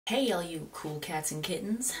Hey all you cool cats and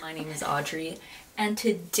kittens, my name is Audrey, and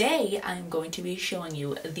today I'm going to be showing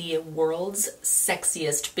you the world's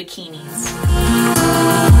sexiest bikinis.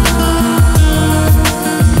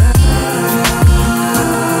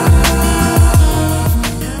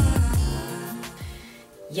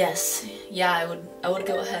 Yes, yeah, I would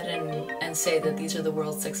go ahead and say that these are the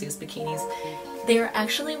world's sexiest bikinis. They're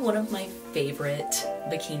actually one of my favorite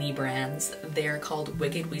bikini brands. They're called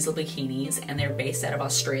Wicked Weasel bikinis and they're based out of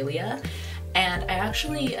Australia. And I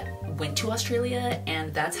actually went to Australia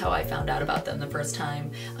and that's how I found out about them the first time.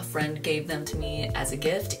 A friend gave them to me as a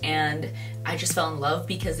gift and I just fell in love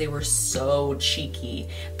because they were so cheeky.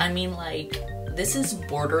 I mean, like, this is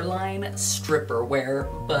borderline stripper wear,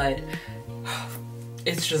 but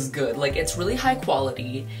it's just good. Like, it's really high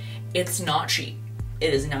quality. It's not cheap.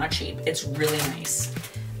 It is not cheap. It's really nice.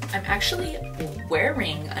 I'm actually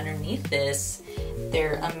wearing underneath this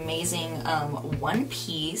their amazing one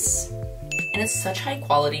piece, and it's such high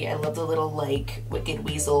quality. I love the little like Wicked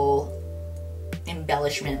Weasel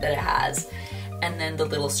embellishment that it has, and then the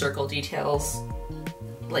little circle details,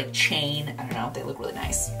 like chain. I don't know, they look really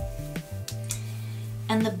nice.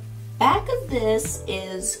 And the back of this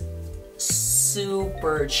is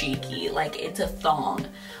super cheeky, like it's a thong.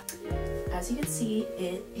 As you can see,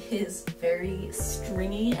 it is very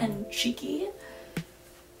stringy and cheeky,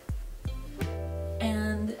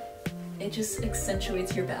 and it just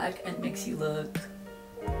accentuates your back and makes you look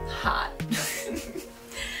hot.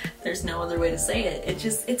 There's no other way to say it.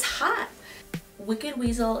 It's hot. Wicked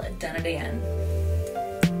Weasel done it again.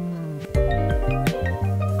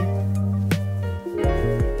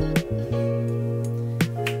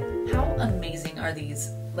 How amazing are these?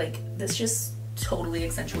 Like, this just totally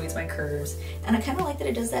accentuates my curves, and I kind of like that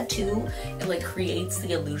it does that too. It like creates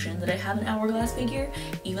the illusion that I have an hourglass figure,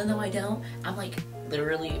 even though I don't. I'm like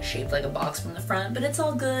literally shaped like a box from the front, but it's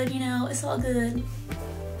all good, you know, it's all good.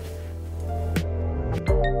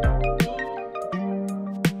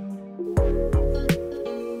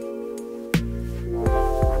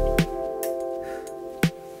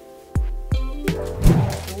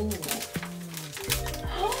 Ooh.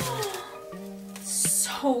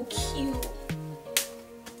 So cute.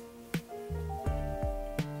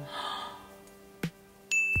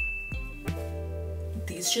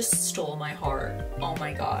 These just stole my heart. Oh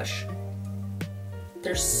my gosh.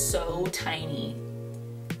 They're so tiny.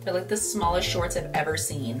 They're like the smallest shorts I've ever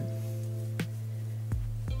seen.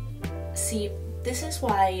 See, this is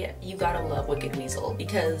why you gotta love Wicked Weasel,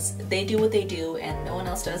 because they do what they do and no one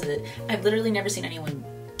else does it. I've literally never seen anyone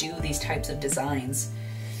do these types of designs.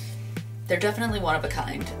 They're definitely one of a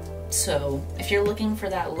kind. So if you're looking for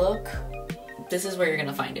that look, this is where you're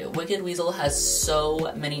gonna find it. Wicked Weasel has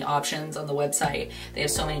so many options on the website. They have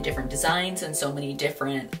so many different designs and so many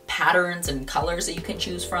different patterns and colors that you can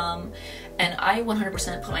choose from. And I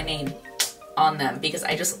 100% put my name on them because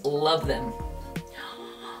I just love them.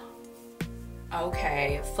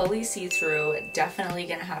 Okay, fully see-through. Definitely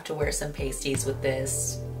gonna have to wear some pasties with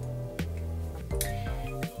this.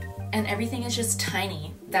 And everything is just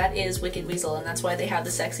tiny. That is Wicked Weasel, and that's why they have the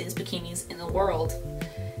sexiest bikinis in the world.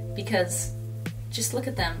 Because just look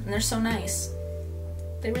at them, and they're so nice.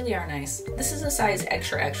 They really are nice. This is a size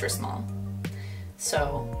extra, extra small.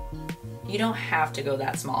 So you don't have to go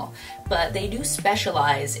that small. But they do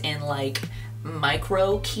specialize in like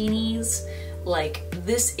micro kinis. Like,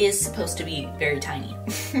 this is supposed to be very tiny.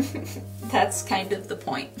 That's kind of the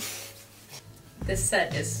point. This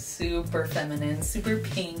set is super feminine, super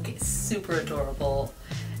pink, super adorable.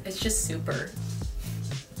 It's just super.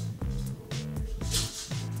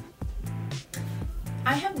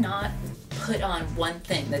 I have not put on one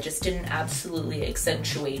thing that just didn't absolutely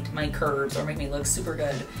accentuate my curves or make me look super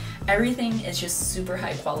good. Everything is just super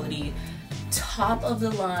high quality, top of the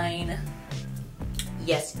line.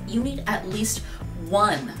 Yes, you need at least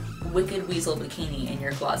one Wicked Weasel bikini in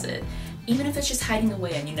your closet. Even if it's just hiding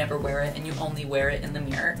away and you never wear it and you only wear it in the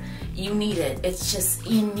mirror, you need it. It's just,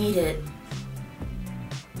 you need it.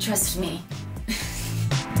 Trust me.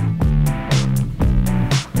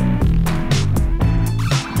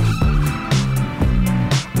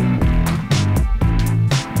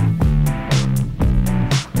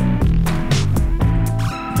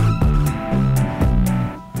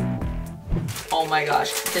 Oh my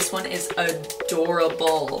gosh, this one is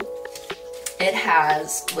adorable. It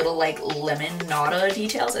has little like Limonada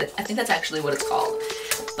details. I think that's actually what it's called.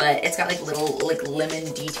 But it's got like little like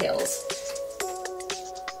lemon details.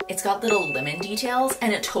 It's got little lemon details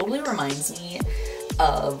and it totally reminds me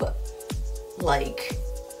of like,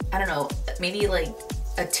 I don't know, maybe like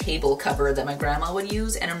a table cover that my grandma would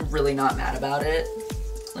use, and I'm really not mad about it.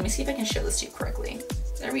 Let me see if I can show this to you correctly.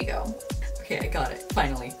 There we go. Okay, I got it,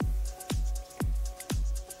 finally.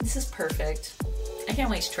 This is perfect. I can't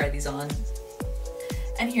wait to try these on.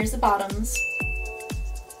 And here's the bottoms.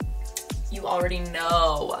 You already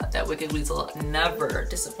know that Wicked Weasel never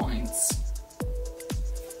disappoints.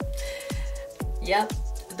 Yep,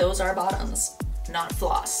 those are bottoms, not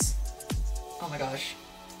floss. Oh my gosh.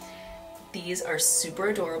 These are super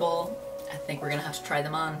adorable. I think we're gonna have to try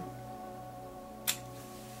them on.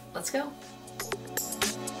 Let's go.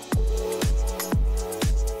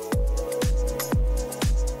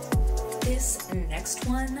 This next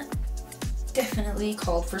one definitely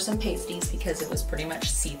called for some pasties because it was pretty much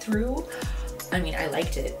see-through. I mean, I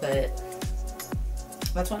liked it, but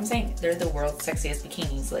that's what I'm saying. They're the world's sexiest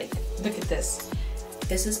bikinis. Like, look at this.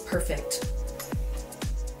 This is perfect.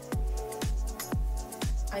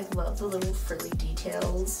 I love the little frilly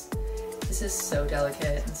details. This is so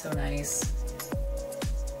delicate and so nice.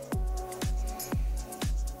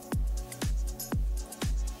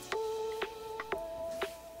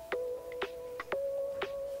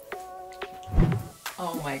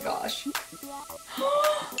 Oh my gosh.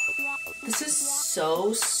 This is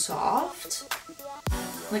so soft.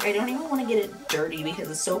 Like, I don't even want to get it dirty because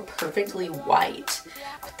it's so perfectly white.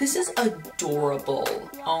 But this is adorable.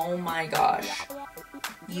 Oh my gosh.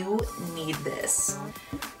 You need this.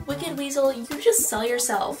 Wicked Weasel, you just sell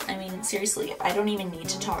yourself. I mean, seriously, I don't even need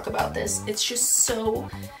to talk about this. It's just so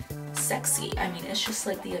sexy. I mean, it's just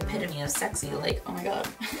like the epitome of sexy. Like, oh my god.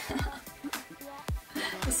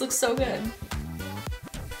 This looks so good.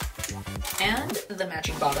 And the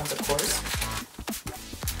matching bottoms, of course.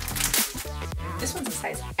 This one's a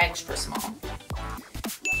size extra small.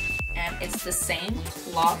 And it's the same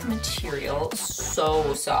cloth material,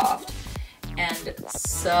 so soft and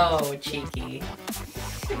so cheeky.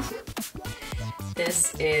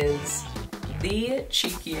 This is the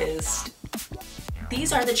cheekiest.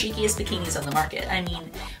 These are the cheekiest bikinis on the market. I mean,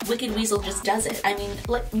 Wicked Weasel just does it. I mean,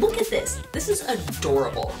 like, look at this. This is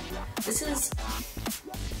adorable. This is...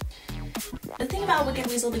 The thing about Wicked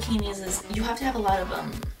Weasel bikinis is you have to have a lot of,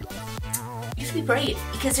 you have to be brave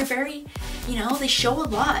because they're very, you know, they show a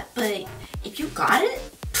lot, but if you got it,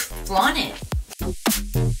 flaunt it.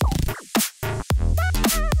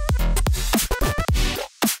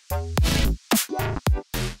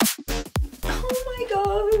 Oh my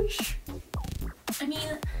gosh. I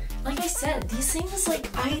mean, like I said, these things, like,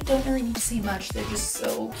 I don't really need to say much. They're just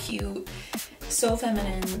so cute, so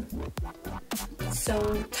feminine,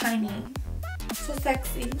 so tiny. So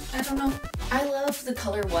sexy. I don't know. I love the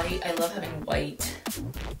color white. I love having white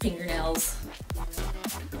fingernails.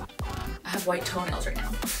 I have white toenails right now.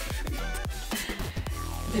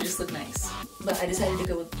 They just look nice. But I decided to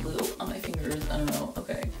go with blue on my fingers. I don't know.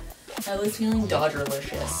 Okay. I was feeling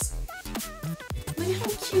Dodgerlicious. Look how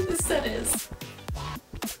cute this set is.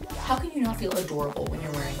 How can you not feel adorable when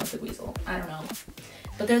you're wearing Wicked Weasel? I don't know.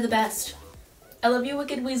 But they're the best. I love you,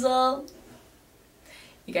 Wicked Weasel.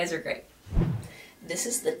 You guys are great. This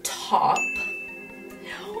is the top.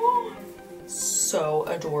 So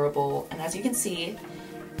adorable. And as you can see,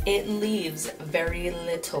 it leaves very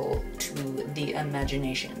little to the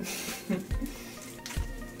imagination.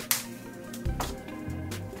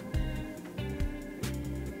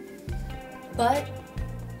 But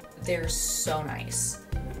they're so nice.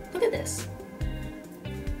 Look at this.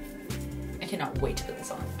 I cannot wait to put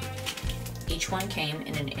this on. Each one came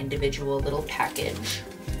in an individual little package,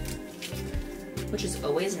 which is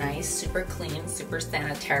always nice, super clean, super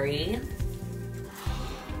sanitary.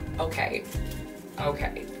 Okay,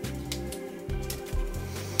 okay.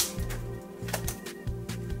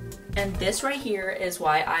 And this right here is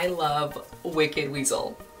why I love Wicked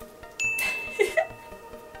Weasel.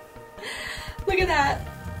 Look at that.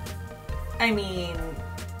 I mean,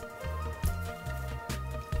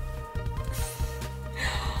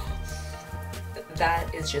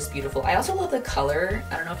 that is just beautiful. I also love the color.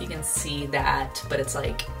 I don't know if you can see that, but it's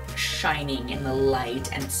like shining in the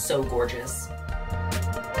light and it's so gorgeous.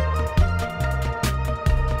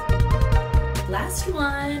 Last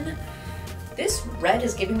one. This red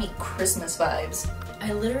is giving me Christmas vibes.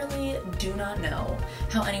 I literally do not know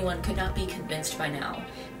how anyone could not be convinced by now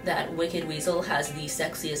that Wicked Weasel has the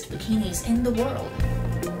sexiest bikinis in the world.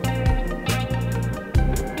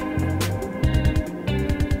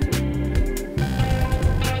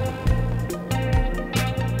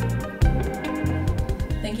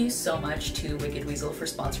 Thank you so much to Wicked Weasel for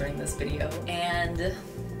sponsoring this video, and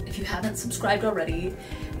if you haven't subscribed already,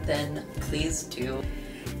 then please do.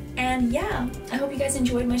 And yeah, I hope you guys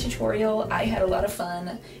enjoyed my tutorial. I had a lot of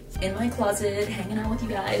fun in my closet hanging out with you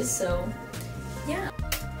guys, so yeah.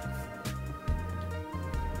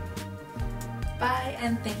 Bye.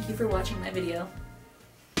 and thank you for watching my video.